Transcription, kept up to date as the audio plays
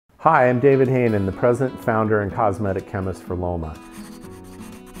Hi, I'm David Haynen, the president, founder, and cosmetic chemist for Loma.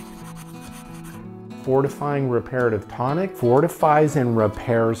 Fortifying Reparative Tonic fortifies and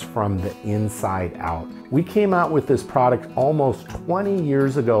repairs from the inside out. We came out with this product almost 20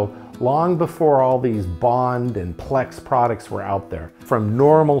 years ago, long before all these Bond and Plex products were out there. From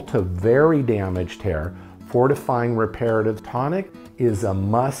normal to very damaged hair, Fortifying Reparative Tonic is a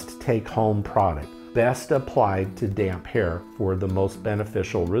must-take-home product. Best applied to damp hair for the most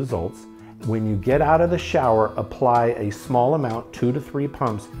beneficial results. When you get out of the shower, apply a small amount, 2 to 3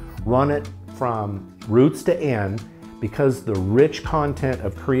 pumps, run it from roots to end. Because the rich content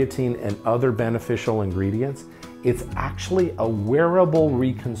of creatine and other beneficial ingredients, it's actually a wearable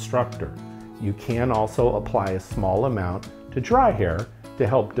reconstructor. You can also apply a small amount to dry hair to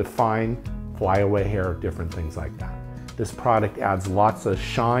help define flyaway hair, different things like that. This product adds lots of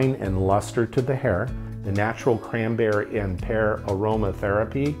shine and luster to the hair. The natural cranberry and pear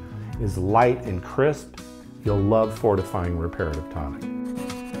aromatherapy is light and crisp. You'll love Fortifying Reparative Tonic.